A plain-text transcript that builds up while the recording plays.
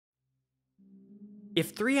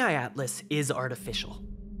If 3i Atlas is artificial,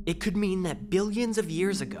 it could mean that billions of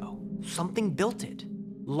years ago, something built it,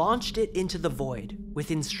 launched it into the void with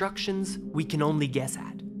instructions we can only guess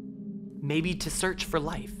at. Maybe to search for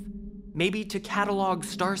life, maybe to catalog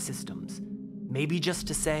star systems, maybe just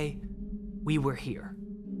to say, we were here.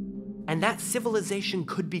 And that civilization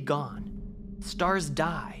could be gone. Stars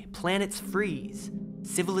die, planets freeze,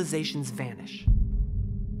 civilizations vanish.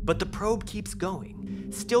 But the probe keeps going,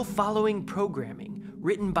 still following programming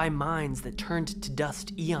written by minds that turned to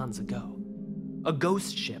dust eons ago. A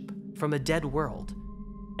ghost ship from a dead world.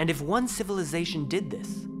 And if one civilization did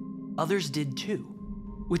this, others did too.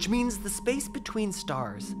 Which means the space between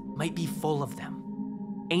stars might be full of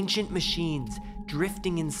them. Ancient machines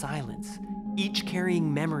drifting in silence, each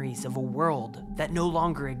carrying memories of a world that no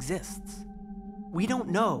longer exists. We don't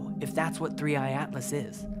know if that's what 3i Atlas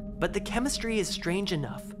is, but the chemistry is strange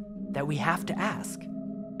enough that we have to ask.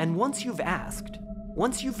 And once you've asked,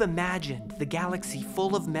 once you've imagined the galaxy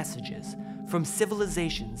full of messages from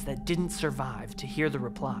civilizations that didn't survive to hear the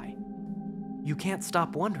reply, you can't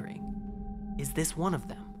stop wondering, is this one of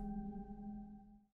them?